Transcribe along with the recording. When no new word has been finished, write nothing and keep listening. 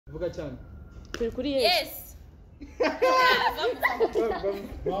vuga cyane turi kuri yes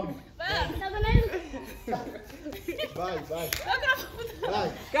bye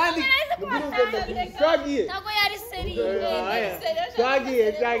kandi twagiye ntago yari seri twagiye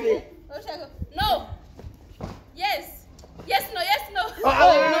no yes no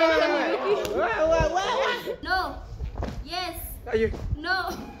no yes no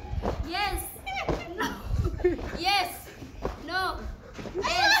yes no yes no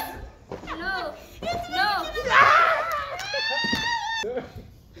yes no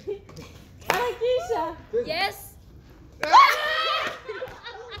Arakisha yes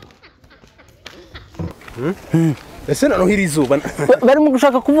ese nano hiri izuba barimo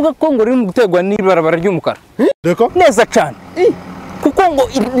gushaka kuvuga ko ngo riri mu gutegwa n'ibarabara ry'umukara deko neza cyane kuko ngo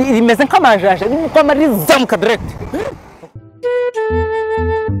rimeze nk'amajaje ririmo kwama rizamuka direct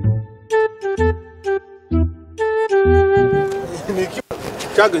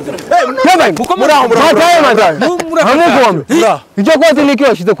cyagenze Nabaye icyo kote niki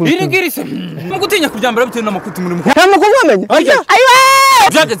washize kuri iri ngiri se mu gutinya kuryambara bitewe n'amakuti muri nta makuru wamenye ayiwe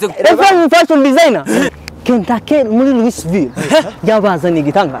byageze reference fashion designer Kentucky muri Louisville yabazanye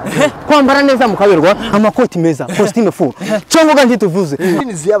igitangaza kwambara neza mukaberwa amakoti meza costume full cyo mvuga nti tuvuze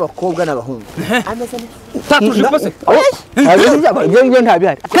nizi y'abakobwa n'abahungu ameze tatuje kose ibyo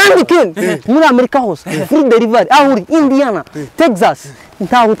ntabihari kandi muri Amerika hose free delivery ahuri Indiana Texas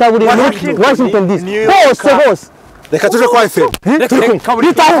ntaho utaburi Washington DC hose reka tuje kwa FM iruka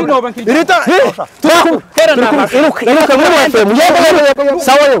muri FM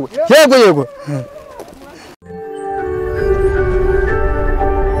sawa yego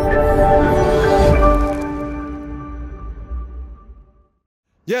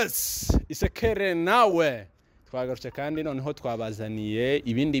Yes, Isekere Nawe. Twagarutse kandi noneho twabazaniye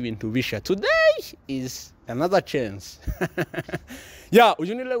ibindi bintu bisha. Today is another chance.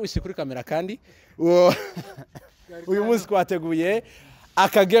 Uyu ni Lewis kuri kamera kandi uyu munsi twateguye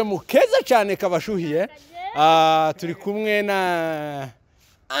akagemu keza cyane kabashuhiye. Turi kumwe na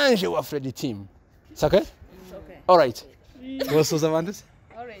Ange wa Freddy team. Sake? Okay? All right. Wasuza banduse?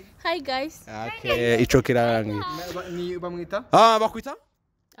 all right hi guys Okay, ico kirangi. ni bamwita Bakwita?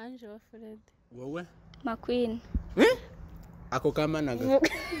 Ange wa Freddy Wowe? McQueen Ako kama naga. No.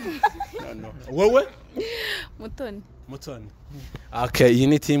 Wowe? Mutoni. Okay, iyi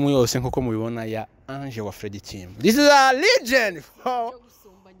ni team yose nkuko mubibona ya Ange wa Freddy team. This is a legend.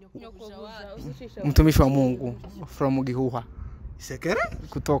 mtumishi wa Mungu from Gihuha Isekere?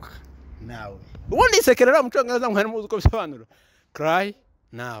 kutoka Nawe. Ubundi Isekere ra mucongereza mwari muzi uko bisobanura. Cry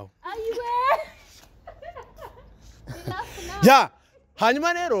now.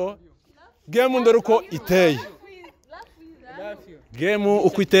 Hanyuma rero game ndoro uko iteye. Game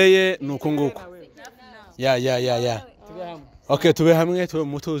uko iteye nuko nguko. Okay, tube hamwe tube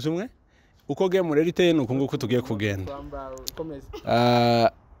mutuzi umwe. Uko game rero iteye nuko nguko tugiye kugenda.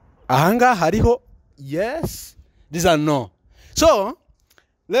 Ahanga hariho yes, these are no. So,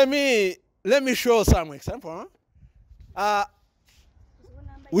 let me show some example.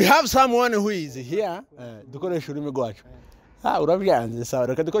 We have someone who is here. Dukoresha ururimi rwacu. Urabyanze sawa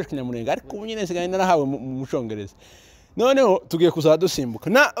reka dukoresha kinyamurenga ariko nyine sigaye narahawe mu Cyongereza. Noneho tugiye kuzaba dusimbuka.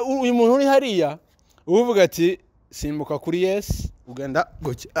 Na uyu muntu uri hariya uvuga ati simbuka kuri yes ugenda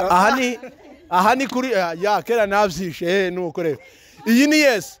goki. Aha ni kuri kera navyishe nuko rero. Iyi ni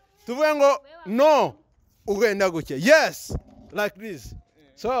yes. Tuvuga ngo no ugenda goki. Yes like this.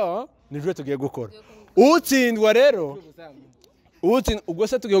 So nivyo tugiye gukora. Utsindwa rero ubwo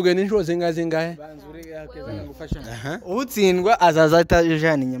se tugiye kugenda inshuro zingahe utsindwa azaza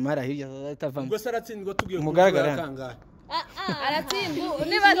atajana inyamara hirya azaza atavamo ubwo se aratsindwa tugiye kugaragara kangahe aratsindwa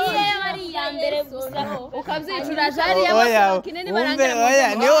niba ari ya mbere gusa ukabyicura jari y'abasaba kinini barangira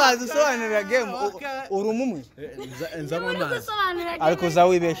oya niyo wadusobanurira game urumumwe nzamo amazi ariko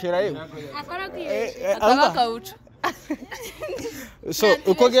zawibeshera yewe akaba kaucu so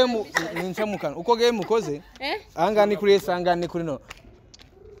uko game nincamukana uko game ukoze angani kuri yes angani kuri no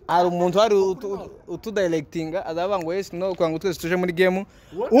ari umuntu hari utudirectinga azaba ngo yes no kwanga twese tuje muri game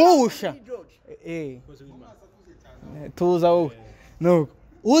uwusha tuza wowe no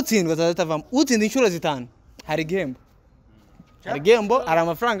utsindwa azatavamo utsinda inshuro zitanu hari game ari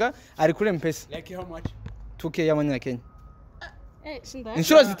amafaranga ari kuri mpesa like how much 2k y'amanyarwanda Kenya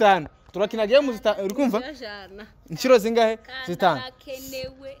inshuro zitanu turakina game zitanu uri kumva inshuro zingahe zitanu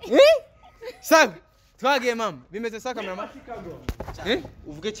saga twagiye mama bimeze sa cameraman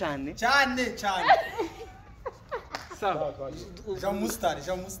uvuge cyane sawa Jamustari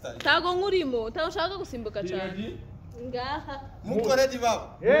tago ngurimo utashaka gusimbuka cyane ngaha mukoredi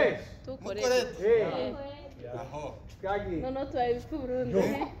baba tukore aho no twaye Burundi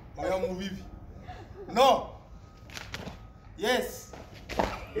Oya mu bibi. No. Yes.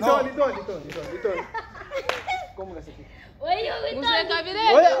 Itoni. Como gasiki? Museka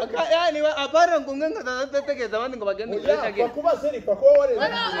bire. Oya, yani apara ngunga ndategeza abandi ngo bagende Oya, kuba seri pakuba wale.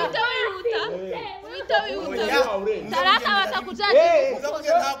 Utawihuta. Oya. Taraka batakujana.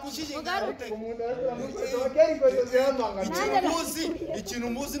 Uzakuja nta kushishinga. Sokeri ko zihambanga. Ikintu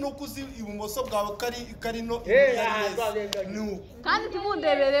muzi no kuzi ibumoso bwawe kari no. No. Kandi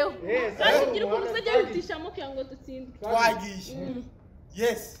tumundebereho. Kandi ugira ukuntu uzajya witishamo kugira ngo dutsinde. Twagiye.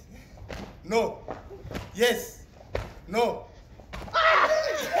 Yes. No. Yes. No.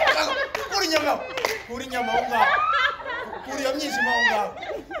 Kuri nyama unga. Kuri yamyishima unga.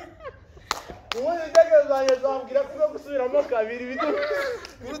 Ubundi ndagezanye zambwira ko gusubiramo kabiri bidu.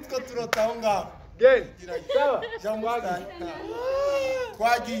 Kuri two turota unga. Gen. Sawa. Jamwagi.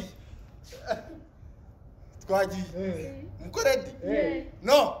 Twagiye. Mukoredi.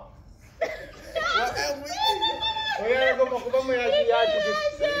 No. Oya ngomba kuba mu yaji.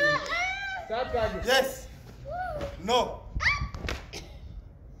 Sasa. Yes. No.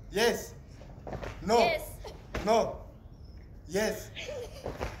 Yes. No. Yes. No. Yes.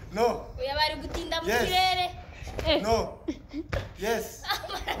 No. Oya bari gutinda mu Yes. kirere. No. Yes.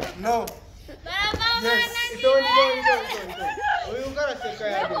 No. Baramama Itoni. Uyu ngaraseka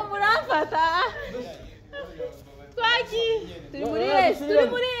yaje. nako muramfata. Twaki. Turi muri yes. Turi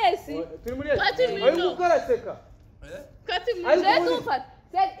muri yes. Uyu ngaraseka. Kati muri tumfata.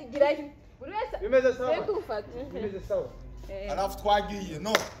 Se igirayo. Buri wese. Bimeze sawa. Se tumfata. Bimeze sawa. Alafu twagiye.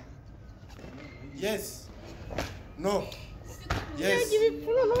 No. Yes. No. Yes.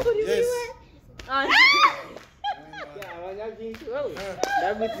 Yes. Abanyabyinshi wewe.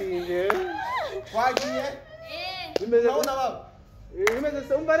 Ndagutsinze. Twagiye. Bimeze Urabona baba? Bimeze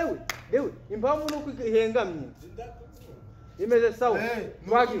sawa mbare we. Dewe impamvu nuko ihengamye. Bimeze sawa.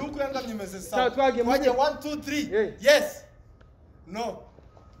 Twagiye. Nuko yangamye meze sawa. Twagiye. Twagiye 1 2 3. Yes. No.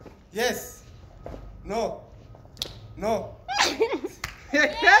 Yes. No. No.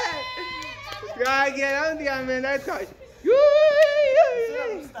 Twagiye raundi ya mbere natwaje.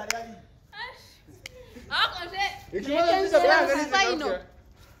 Akonje. Ikibazo cy'amafaranga ni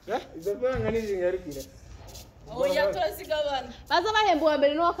izo faranga ni zingarukira. Oya turasigabana. Baza bahemba uwa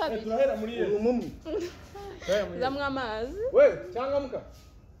mbere n'uwa kabiri. Turahera muri ye. Umumwe. Zamwe amazi. Wewe cyangwa muka.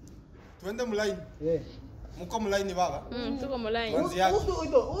 Twende mu line. Muko mu line baba. Tuko mu line. Kwanza yake.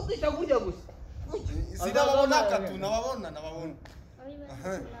 Utu itakuja gusa. Sida babona katu nababona.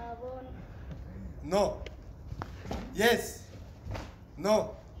 No. Yes.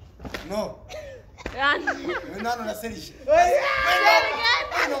 No. No. Yani. Nano na serishi.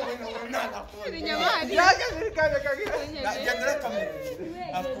 Nyamani. Gendera kamera.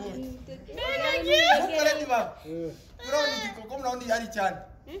 Afu. Mukoredi baba. Turoni gikoko mnaondi yari cyane.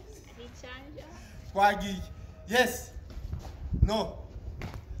 Icyanja. Twagiye. Yes. No.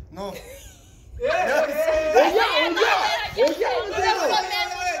 No.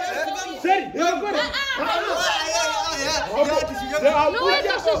 N'uwitishije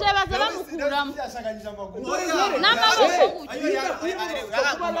baza bamukuramo. N'amaboko gutya.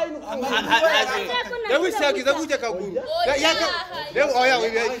 Yawishakiza gutya kaguru. Leo oya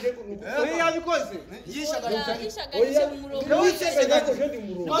wewe. Wewe yabikoze. Yishaganyije mu murongo. Yawishakiza gutya ndi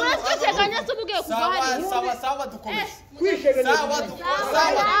murongo. Urasheganya se ubugiye kuva hari. Sawa dukomeze. Kwisheganya.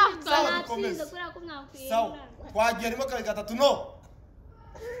 Sawa dukomeze. Sawa. Twagiye rimwe kabiri gatatu no.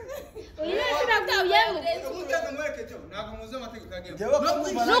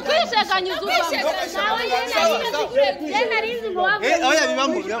 Nukwisheganya uzuvamo. Oya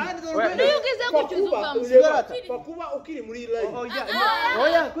bibambu. Niyo ugize gutya uzuvamo. Kuba ukiri muri line.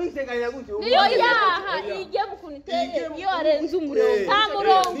 Oya kwisheganya gutya. Niyo yaha ijye mukuntu iteye iyo arenze umurongo. Nta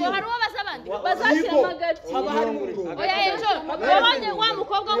murongo hari uwo basabandi. Bazashyira amagati. Haba hari umurongo. Oya ejo wabonye wa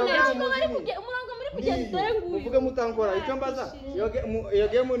mukobwa umurongo muri kugenda dore nguyu. Uvuge mutankora icyo mbaza. Iyo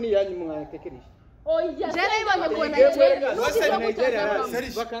game ni yanyu mwatekereje. Oya jere ibonye kubona Nigeria.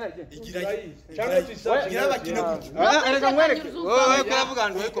 Igira bakine gutya. Erega mwereke. Wowe kuravuga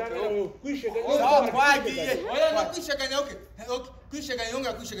ngo ekope. Sawa twagiye. Oya kwisheganya okay. Kwisheganya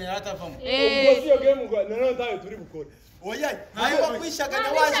yonga kwisheganya hatavamo. Ubwo iyo game ngo nano ndayo turi bukore. Oya, nayo bakwishaganya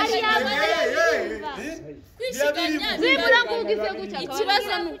washishije. Kwishaganya. Zibura kugize gutya.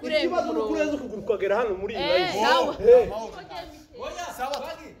 Ikibazo ni ukureba. Ikibazo kureza ukuguru kwagera hano muri line. Sawa. Oya,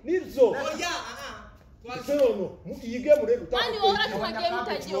 sawa. Nizo. Oya, Sono, iyi game rero Kandi wowe uratumagiye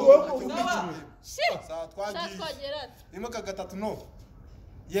mutagiye. Sawa twagiye. Rimwe ka gatatu no.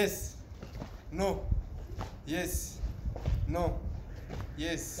 Yes. No. Yes. No.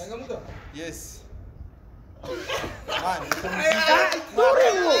 Yes. Yes.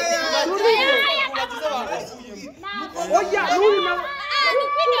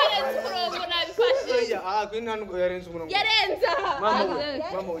 Queen ntabwo yarenze umurongo. Yarenze. Mama.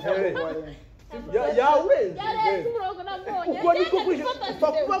 yawe Yarenze umurongo nabonye. uko niko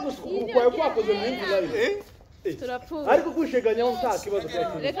kuba gusukwa kwakoze mu nzu zawe Turapfuye. ariko kwisheganya aho nta kibazo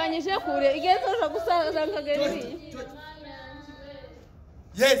cyafite Reka nyije kure igenze uja gusaza nkagezi.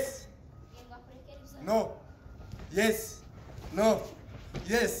 Yes. No. Yes. No.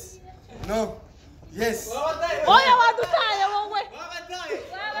 Yes. No. Yes. Oya wadutaye wowe.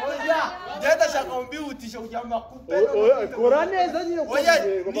 Genda shaka mbihutisha kugira makupe. kora neza nyine Oya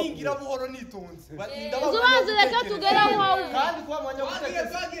ningira buhoro nitonze. Uzubanze reka tugera aho. Kandi kwa mwanya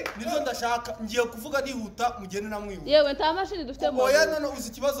gutekereza. Nibyo ndashaka ngiye kuvuga nihuta mugende namwihuta. Yewe nta mashini dufite mu. Oya none uzi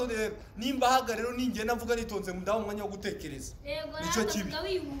ikibazo rero. Nimba haga rero ningenda mvuga nitonze mu ndaho mwanya wo gutekereza. Nico kibi.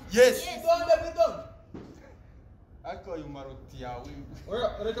 Yes. Ako ayo maroti yawe.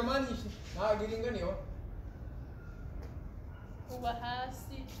 Oya reka manisha. Ntabwo iringaniye. Kuba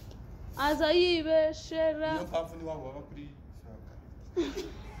hasi. Aza yibeshera. Niyo mpamvu ni wabo baba kuri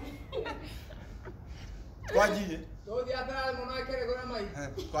Twagiye. Dodi atrás mo nakere gora mai.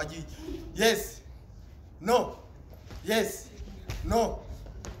 Twagiye. Yes. No. Yes. No.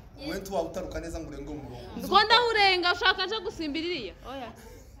 Wentu wa utaruka neza ngo urenge umurongo. Ngonda urenga ushaka aje gusimbiririya. Oya.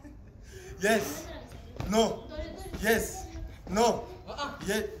 Yes. No. Yes. No.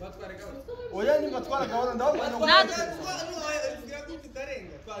 Yes. Oya ni matwara gahoro ndaho mwanya.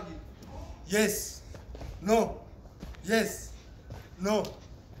 Yes. No. Yes. No.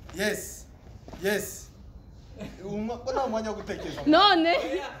 Yes. Yes. Kuna mwanya wo gutekereza.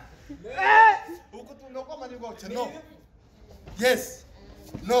 None. Uko tunoko manirwa uce no. Yes.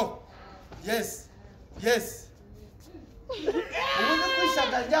 No. Yes. Yes. Ubundi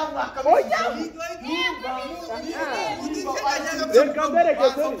kwishaganya mwaka.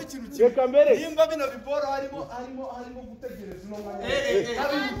 reka mbere Nimba bino biporo harimo gutegereza no mwanya.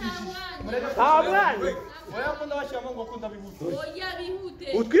 nta mwana Oya ko ndabashiramo ngo kunda bihuta. Oya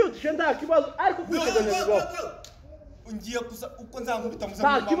bihute. utwihutishe nta kibazo ariko kwisheganya bibaho Ngiye kuza uko nzankubita muze.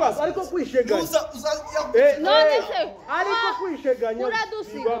 nta kibazo ariko kwisheganya None se ariko kwisheganya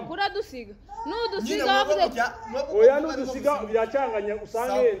kuradusiga. Nudusiga bavuze oya nudusiga biracanganya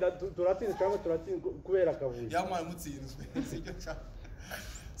usanga yenda turatinze cyangwa turatinze kubera akavuyo yamara mutsinzwe. Sicyo cha.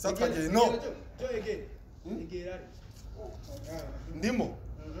 Satwaje no. Ndimo.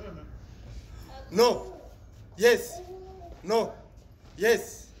 No. Yes. No.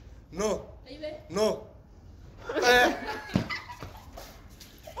 Yes. No. No.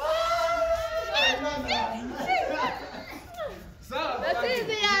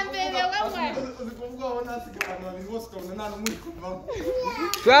 Nasize ya mbere wewe. Uzikuvuga wana sigana babiri bose kabona nta numuri kuvamo.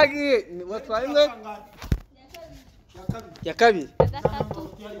 Twagiye watwaye ngo ya kabiri.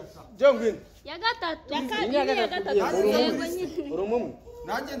 Jongwin. Ya gatatu. Ya gatatu. Urumumwe.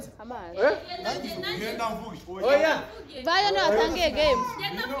 Nanjye nzi. Amazi. Nanjye ngenda mvuge. Oya. Bayo no atangiye game.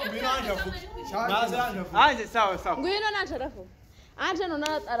 Biranja mvuge. Naze anje mvuge. Anje sawa sawa. Ngwino nasharafu. Anje no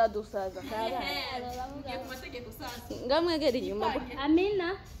aradusaza. Ngamwegera inyuma.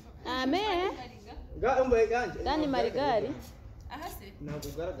 Amina. Amen. Ngamwe ganje. Dani marigari. Ahase. Ntabwo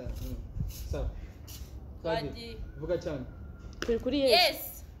ugaragara. Sawa. Twagiye. Vuga cyane. Turi kuri Yesu.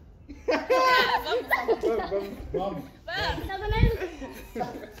 Yes.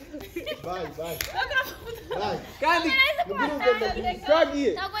 Bye bye. Kandi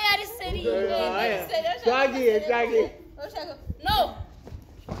twagiye. Ntabwo yari seriye. Twagiye. No.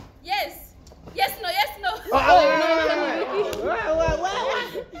 Yes. Yes no, yes no.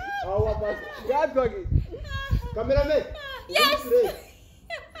 Twagiye. Cameraman Yes.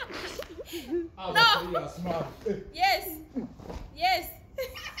 No. Yes. Yes.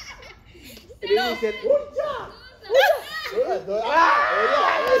 No.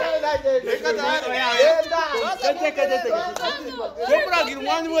 Turagira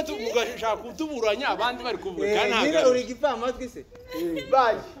umwanya umwe tugashaka kutuburanya abandi bari kuvuga Nyine ntabwo uri gifamatwi se.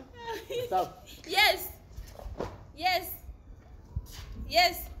 bye Yes. Yes.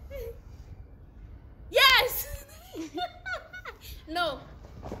 Yes. Yes. No.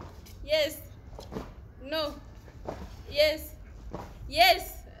 Yes. No. Yes. Yes.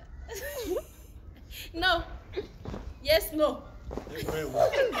 No. Yes, no.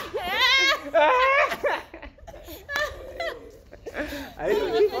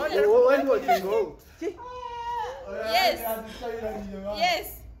 When was you go? Yes. Yes.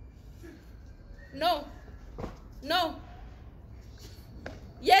 No. No.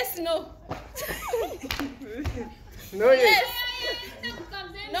 Yes, no. No Yes.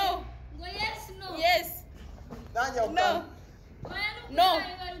 No. No. Yes no. Yes. Nanjye No. No.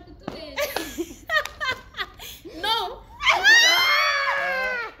 No.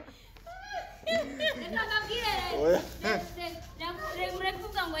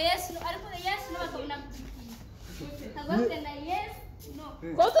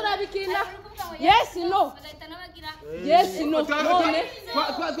 ko turabikina yes no yes no none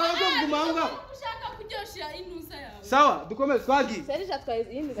twagumanga ushaka kuryosha inusa yawe sawa dukomeze twagi serija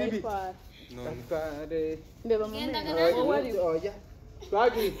twayindi gayitwara tware mbeba mu wari oya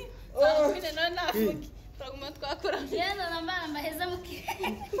twagi kwine navuga tuguma twakora yenda nambara mbaheza muki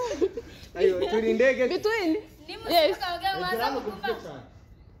ayo turi ndege between nimusibuka bagabo baza kumva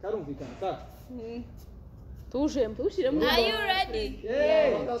karumvikana sawa tushiremo are you ready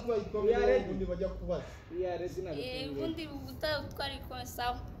we are ready bajya kubaza we are ready na ubundi twari ko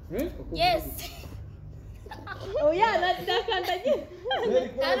sawa yes oya ndakandagiye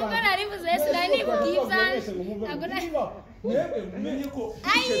ntabwo naribuze yesu nari bwibza ntabwo nari umenye ko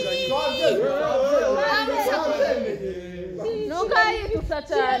nungayi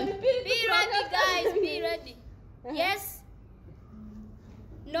tusachane be ready guys be ready yes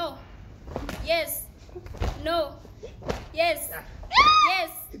no yes no yes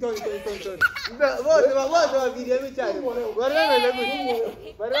yes bose babiriyemo cyane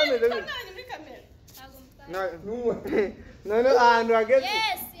barameze gutya none ahantu hageze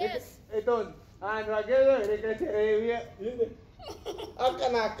yes etonde ahantu hageze reka terebiye aka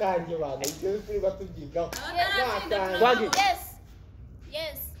nakanje bana ibyo turi batubyigaho yes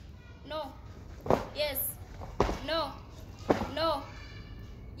yes no yes no no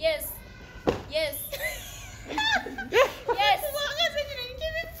yes yes yes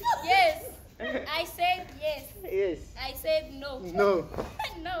yes I said yes yes I said no no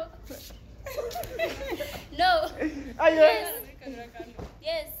no no ayo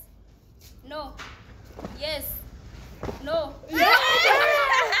yes no yes no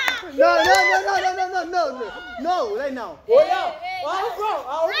no right now oya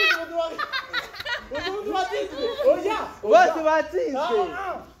aho umuntu watsinze oya bose batsinze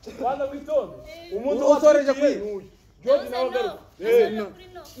wanda witonde umuntu utoreje kwi George nawe garuka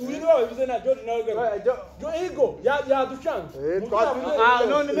uri nawe bize na George nawe garuka jo ego ya ducanga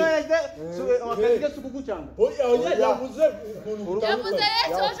none akaje sukugucanga oya yavuze ukuntu yavuze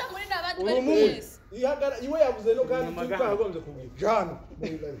yesu oje muri nabandi bari yes ihagara iwe yavuze no kandi tutagombye kubwira jana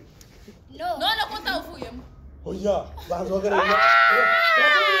no none ko utavuyemo oya bazogarara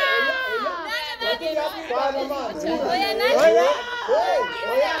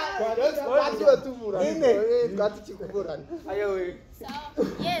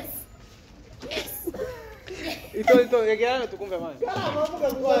yes yes ito yegerana tukumve manje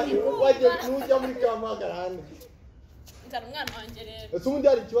waje kujya muri kamagara hano nzara umwana wanje rero ese ubundi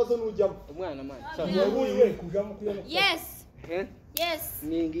hari ikibazo n'ujyamo umwana manje yabuye kujyamo kujyamo yes yes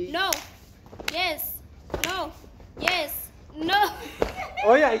ningi no yes no yes no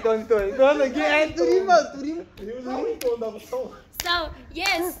oya itonto turimo witonda gusawa so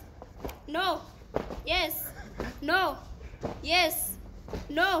yes no yes no yes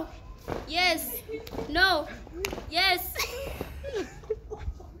no yes no yes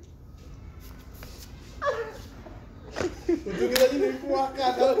utugira nyine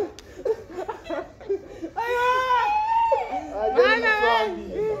kuwakana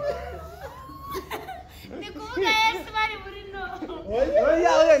ni kuvuga yesu bari muri no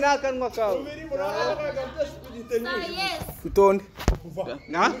oya nakanwa kawe ubiri murabaka gatasi so kugiteni yes utonde kuva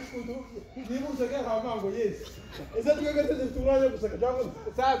na nibuze ke hamango yes ese tugegateze turanye gusaka cyangwa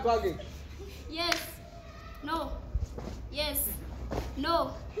saa kwage yes no yes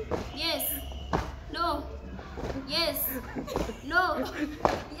no yes no yes no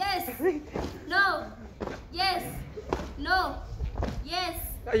yes no yes no yes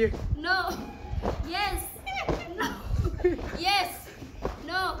ayo no yes no yes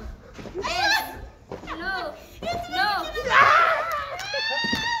no yes no no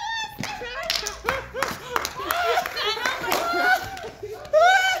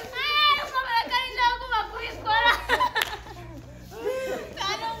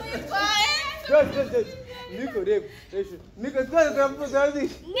Niko rebo. Niko twari turavuga ati.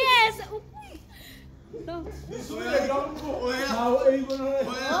 Yes. No. nisubire garuko oya nawe ego no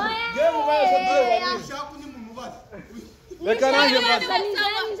Gemu bayo dore shaka ni mumubaza Reka nanjye mbaza.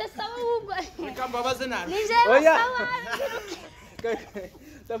 Nije sawa ubwo. Reka mbabaze nawe. Nije Oya. sawa.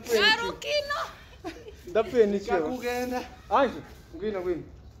 Garukino. Ndapfuye n'icyo. kugenda Ange, ngwino.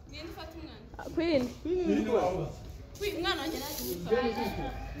 ngende ufata umwana Queen umwana wanje naje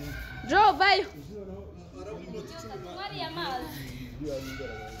Joe bayo Mwari amazi.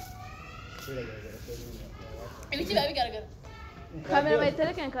 ibiki biba bigaragara kamera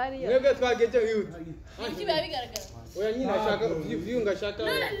bayitereke nkariya Mwebwe twageje wihuta. ibiki biba bigaragara Oya nyine ashaka view ngashaka.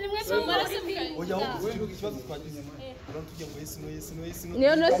 oya uvuga ikibazo twagize urantujya ngo yes no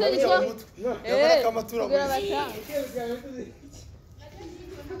niyo nose yitwa yabara kamatura kugira batanga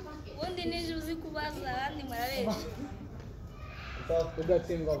kubaza abandi murabesha.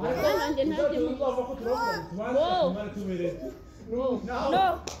 ugatsindwa nanjye ntabyo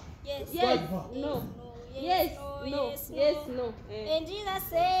No. Yes. no yes no yes no And Jesus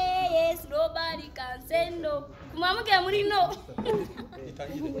say yes, nobody can say no. Kumamuke muri no.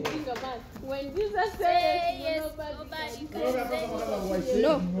 when Jesus Say says yes, nobody can say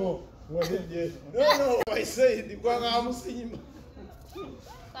no no I say it kwa ngamusinyima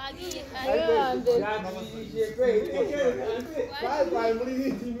Bagiye bye muri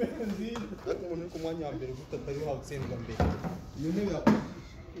nzi ariko umuntu uri ku mwanya wa mbere gutata ari hawutsindwa mbere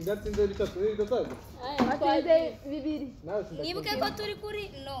ndatsinze bitatu atsinze bibiri Nibuke ko turi kuri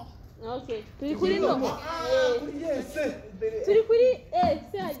no. okay turi kuri no kuri yes turi kuri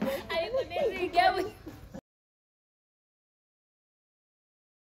se hagiye Ariko nizige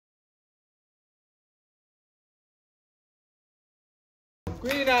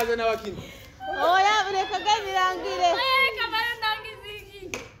kwinaze n'abakini oya reka birangire kamera ndangiziki.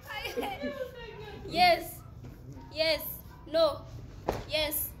 Yes. Yes. No.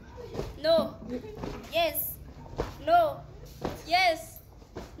 Yes. No. Yes. No. Yes.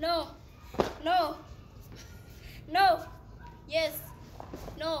 No. No. No. Yes.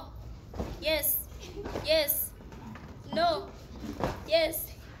 No. Yes. Yes. No. Yes.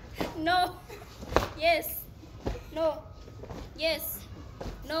 No. Yes. No. Yes.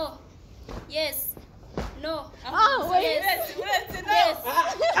 No. Yes. No. Oh, wait. Yes. Yes.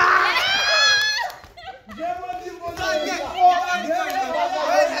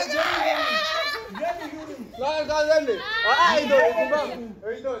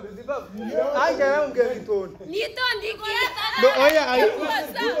 Ange yambwiye itonde Nitondikiye no oya ayi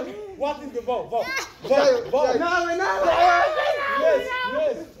what in the ball nawe yes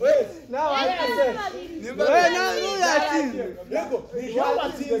nawe wewe na yatsinze yego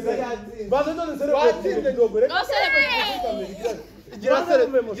yatsinze bazo ndo nsere watsinze ndogo reka No celebrate. gira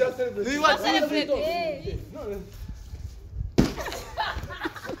celebrate ni watsinze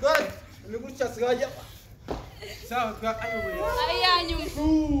ni gutya sigaje sawa twa ayoboye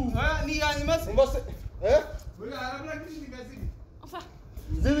Ayanyuma. ni yanyuma se mbose buri arabura kindi gazini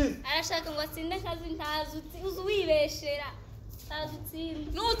zibi Arashaka ngo atsinde kazi ntazi uzi wibeshera. Ntazi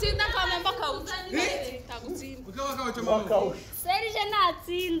utsinda. Nutsinda kamemba kawutsinda. Tagutsinda. ukaba kawacho mama Serije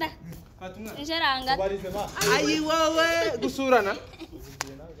natsinda. fatumwa Njeranga. barize ma ayi wowe gusurana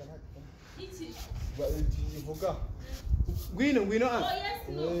ivuga ngwino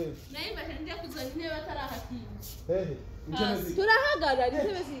Naimba nje kuzana intebe batarahatinda. turahagarara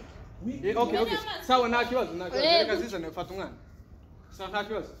intebe ziki okay sawa nta kibazo reka zizane fata umwana sawa nta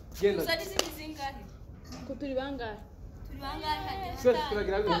kibazo genda Uzari zingahe? ko turi bangahe Turi bangahe hajya? twese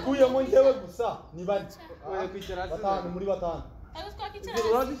turagira byo kuyemo njyewe gusa ni bane oya kwicara batanu muri batanu Abo twakicara.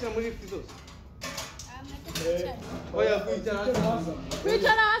 urazikira muri lift zose oya kwicara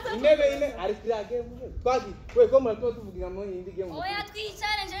twicara hasi intebe ine ari kiriya game twagi we ko muratuba tuvugira mu yindi game Oya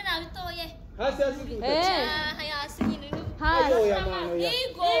twicare nje nabitoye. hasi Haya hasi nyine. hasi oya mwana oya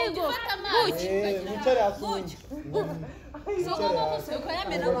Igo, ufata amazi. nicare hasi Soko mose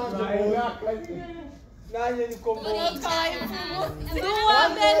ukayamena abantu. nanjye niko mbona Utwaye imvubu. duwa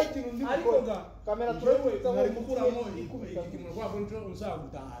mbere ariko kamera turabitsa nari gukuramo ikintu kwa konjo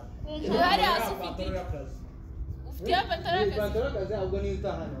uzagutahana Hari hasi ufite. Ufite abatarakazi. bantarakazi ahubwo ni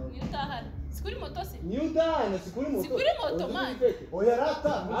utahana Nitahana. Sikuri moto se. ni utahana sikuri moto Sikuri moto man. oya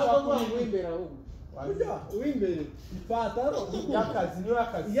rata ahubwo wimbera ahubwo wimbere ipataro y'akazi niyo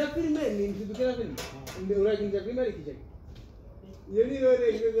y'akazi ya filime ni nzidukira filime inde urakinja filime ari kijaki iyo ni rero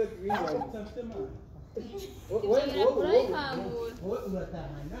iyo wimbera wowe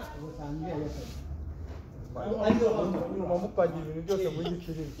uratahana usangiye yakazi mupangira ibintu byose muri iyi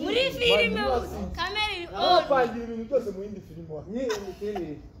filime Muri filime kamera iri on. mupangira ibintu byose mu yindi filime ni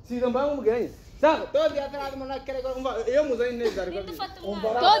filime sizo mbangu muganye sasa todi atara mona kerego umva iyo muzanye neza ariko Dufata umva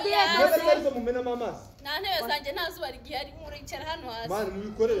umwana. Todi yakazi mumenamo amazi Nta ntebe zanjye nta zuba rigihari muricara hano hasi. mani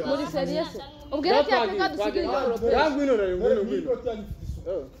mubikorere muri serious ubwira cyane ko dusigaye igorope ngwino rero ngwino ngwino cyane ifite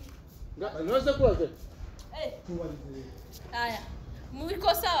isuku nose kubaze Aya.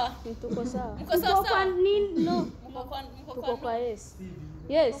 Muko sawa? tuko sawa Mko sawa sawa? no Mko tuko kwa kwa yes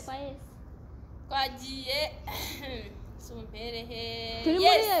yes kwagiye sumperehe. turi muri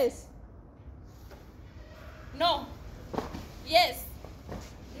yes No. Yes.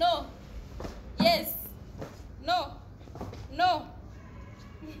 No. Yes. No. No.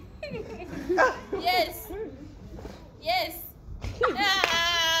 Yes. Yes.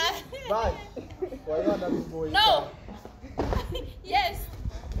 Ah. bye wayana boy No. Yes.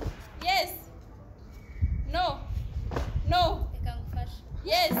 Yes. No. No. Reka ngufashe.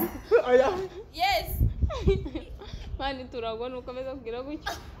 Yes. aya Yes. Mani turagwa nukomeza kugira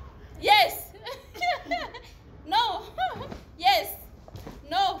gutya. Yes. No. Yes.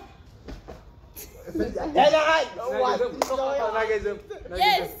 No.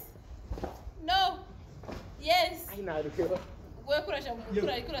 Yes. No. Yes. Wewe kurasha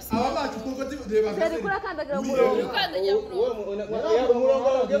mukura ariko urasa. aba bacu kuko reba Freddy kura kandagira murongo. Ukandagira murongo.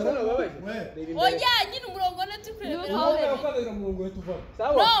 umurongo ugiye kubona babaje Oya nyine umurongo ne tukureba. ukandagira murongo tuva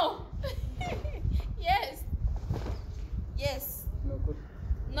sawa No. Yes. Yes.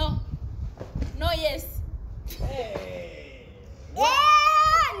 No. No, yes.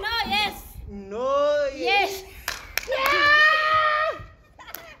 No, yes. no Yes.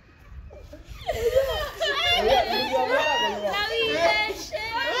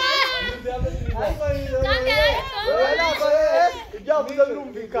 ibyavuze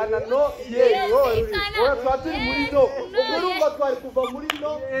birumvikana no yewe twaturi muri no ubwo urumva twari kuva muri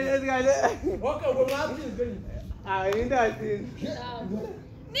no oka ubwo mwatsinzwe nyine ninde watsinze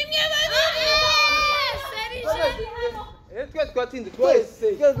Nimwe babiri. twe twatsinze twese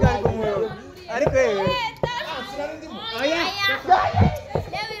twari kumwe ariko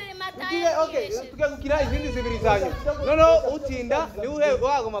tujya gukina izindi zibiri zanyu noneho utsinda niwe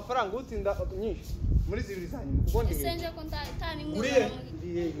uhaga amafaranga utsinda nyinshi muri zibiri zanyu ubundi Senje ko ntani uriye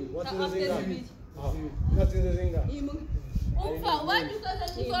watsinze zingahe mwatsinze zingahe Umva wajya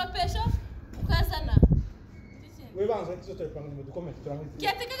ukazana ukazana. we banza kizote panga mu dukomeye turangiza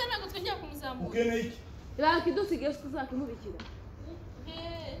Kiatekaga ntabwo twongera kumuzamura. ukene iki Bakidusigaye tuzakimubikira.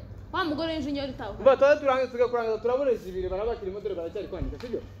 Wa mugore w'injinyo ritaho. umva tuba turangiza tugakurangiza turabona zibiri barabakira imodoka baracyari kwandika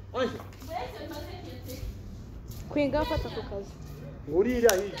sibyo Ange Kwinga fata ku kazi.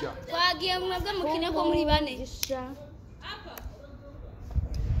 urira hirya Twagiye mwebwe mukine ko muri bane.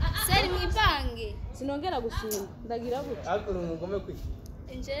 Seri mwipange. Sinongera gusimba. Ndagira gutya. ariko umugome kwiki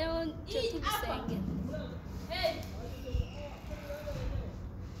Njyewe cyo tubisengera.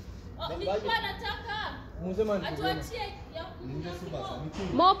 Nilikuwa nataka muze mani atuachie ya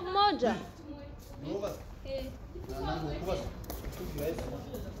Mop moja.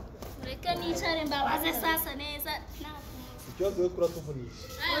 Reka nicare mbabaze sasa neza. ikibazo yo kuratuvunisha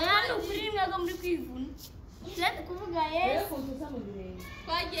Oya ukuri mwego muri kwivuna. Tete kuvuga yes.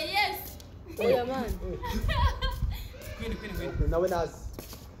 kwaje. Yes. Oya mani. nawe nazi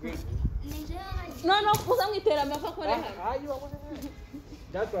No kuza mwitera amafa kore hano.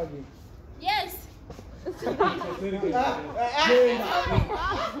 byatwagiye Yes.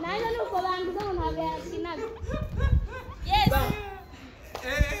 Nani nuko banduza ngo ntabwo yakinaga. Yes.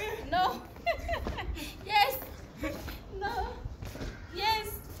 No. Yes. No. Yes.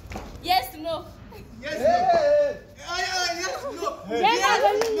 Yes. No. yes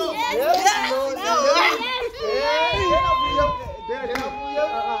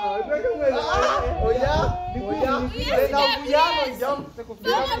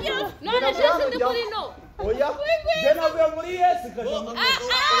no yes no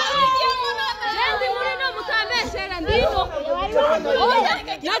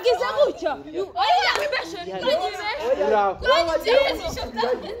Nagize gutya. Oya kwibeshe.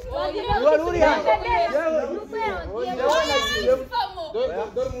 wari uri hano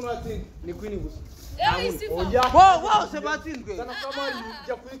Dore umuntu watsinze ni kwini gusa bose batsinzwe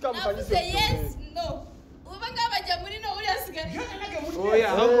navuze yes no. Uba ngabajya muri no uri asigara. oya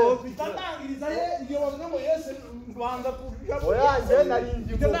ahubwo tatangiriza ye iyo bavuga ngo yese rwanda kuja oya nje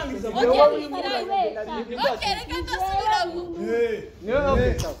narinzi tatangiriza Okay, reka ndasubiramo.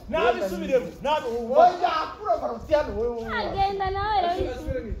 niwe nabisubiremo nabi oya akura barutiano wewe Agenda nawe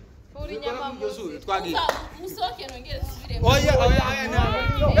rero. Uri nyamamuzi. twagiye Musoke nongere tusubiremo. oya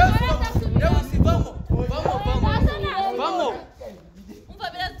vamos Umva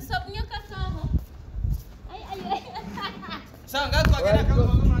biradusaba umwaka kaho. sanga twagenda kama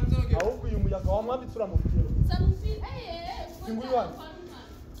mwanzoge ahubwo uyu muyaga wamwambitse uramubwira Sanusi. Singuyu wani.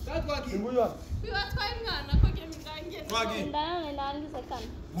 twagiye singuyu wani Bibatwaye umwana ko gemi ndangiye. twagiye Ndana nandiza kana.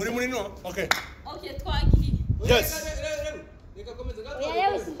 muri no okay Okay, twagiye. yes reka komeza Oya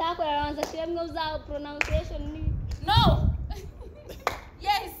yewe sitakora ranza shiremwe uza pronunciation ni. No.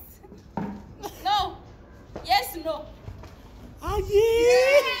 Yes. No. Yes, no.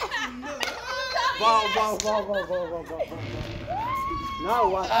 wow now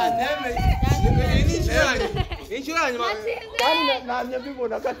what insurance kandi namye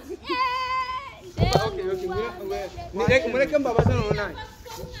mbibona gati okay mureke mbabaza none nani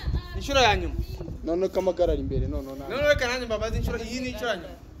inshuro ya nyuma none kamagarara imbere none reka nanjye mbabaza inshuro iyi ni inshuro ya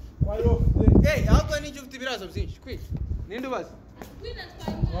nyuma ahubwo ni ufite ibirazo byinshi kwiki ninde ubaza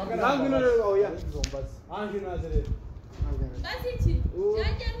ntabwo ino rero oya Ange naze rero Basi iki?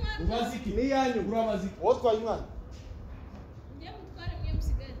 Yaje ntwara ubaziki ni yanyu urabaziki wowe twaye umwana ngiye mutware mwe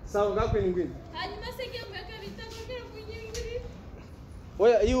musigare sawa ngakwe ngwino hanyuma se ngiye mweka bita kugira ngo nyingiri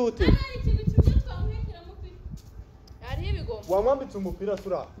oya yihute ari ikintu kimwe twamwekera mu kwi ari ibigomba wamwambitse umupira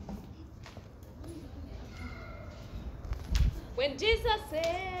sura when Jesus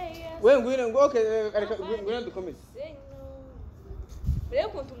say yes we ngwino ngo okay areka ngwino dukomeze say no rero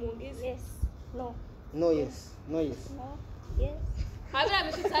kuntu mungize Yes. No. no yes no yes No. Yes. habira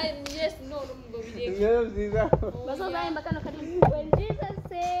bitutaye yes no ngo bireke ngero nziza Bazozahemba kano kari. When Jesus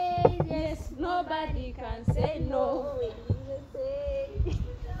says yes, nobody can say no when Jesus says.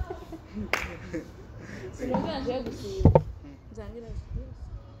 sinumva nje gusiba nzangira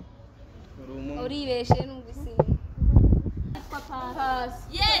Uribeshe numvise. pass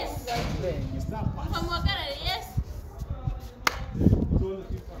yes ukamuhagarare yes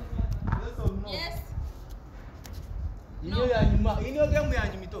yes Inyo ya nyuma inyo game ya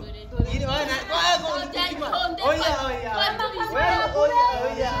nyuma ito ini wana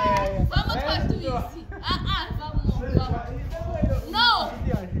vamos twatubizi vamos no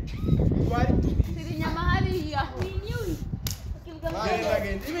siri nyama hariya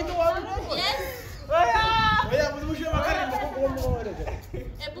yes oya muzushe makarimo ko muhoreze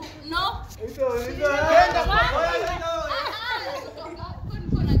ebu no genda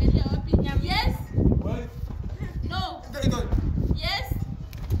yes no yes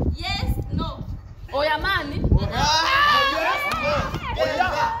yes no oya mani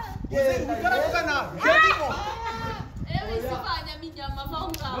ewe isifanya minyama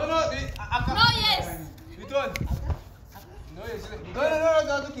vaunga no yes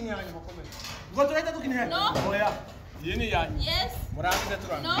ngo turahita dukinira No. oya yini yanyu yes murangize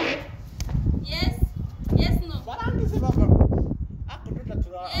turanga no yes yes no barangize bava akuduta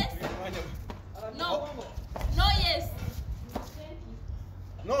Yes. no no yes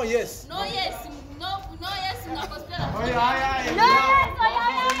no yes no yes no yes mnakospera oya aya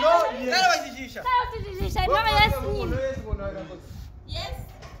No, narabajijisha Tujijisha no yes nyine. yes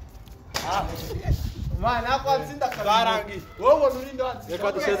Mana kwatsinda kabiri. barangi Wowe nurinde watsinda.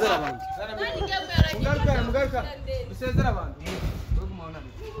 reka dusezera abantu nani ngembe aragiye mugaruka dusezera abantu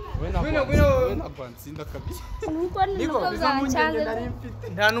Wewe nakwatsinda kabiri. Nuko nuko byancanze.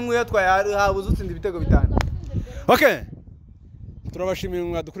 nta numwe yatwaye habuze utsinda ibitego bitanu okay turabashimira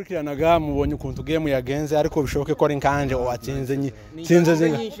mwadukurikiranaga mubonye ukuntu game yagenze ariko bishoboke ko ari nkanje watsinze tsinze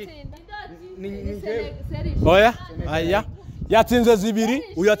zinga oya aya yatsinze zibiri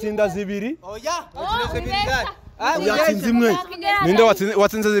uyatsinda zibiri oya uyatsinze imwe ninde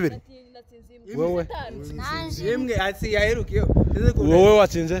watsinze zibiri wowe yemwe ati yaherukiyo wowe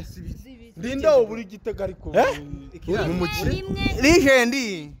watsinze Linda uburi gitego ariko. Mumuki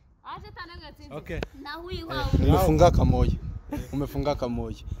legendi okay Na huyu nimefunga kamoja umefunga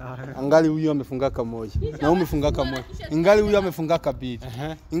kamoja angali huyo amefunga kamoja na umefunga kamoja ingali huyo amefunga kabili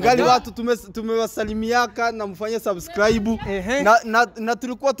ingali watu tumewasalimiaka na mfanye subscribe na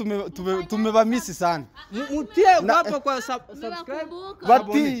tulikuwa tumevamisi sana mutie hapo kwa subscribe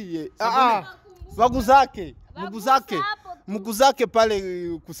watie muguzake pale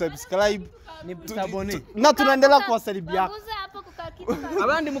kusubscribe ni sabone na tunaendelea kuwasalibia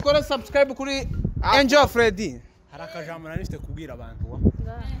abandi mukore subscribe kuri Ange Freddy haraka jambo nanifite kubwira abantu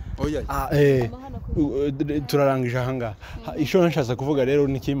oya turarangije ahanga isho nshaza kuvuga rero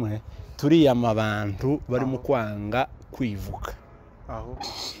ni kimwe turiyama abantu bari mu kwanga kwivuga aho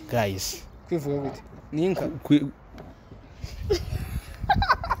guys kwivuga gute ninka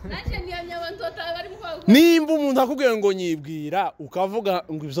nimba umuntu akubwiye ngo nyibwira ukavuga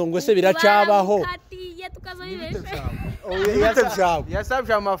ngo ibyo ngo se biracabaho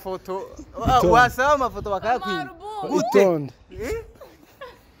yasabye amafoto wasaba amafoto bakayakwima utonde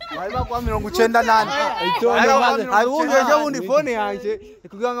Waiba kwa 98 hari ubundi ejo bundi phone yanje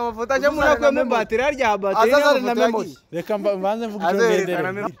kugira ngo amafoto aje muri akwe bateri arya bateri Azazana na memory. reka mbanze mvuga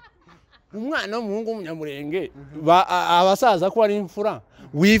icyongereza umwana w'umuhungu w'umunyamurenge abasaza ko ari imfura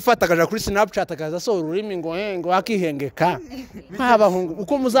wifata akaja kuri Snapchat akaza sohora ururimi ngo akihengeka nk'abahungu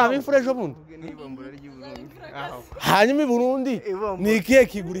uko muzaba imfura ejo bundi hanyuma i Burundi ni ikihe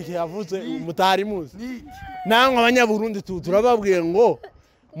kigurike yavuze mutari muzi namwe abanyaburundi turababwiye ngo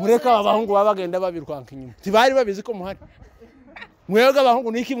mureka abahungu babagenda babirwanka inyuma tibari babizi ko muhari mwebwe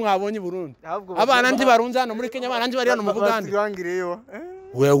abahungu niki mwabonye i Burundi abana ndi barunze hano muri Kenya abana ndi bari hano mu Bugande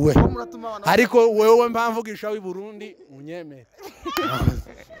wewe ariko wewe mpamvugisha w'i Burundi unyemere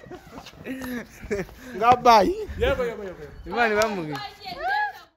ngabayi Imana bamugira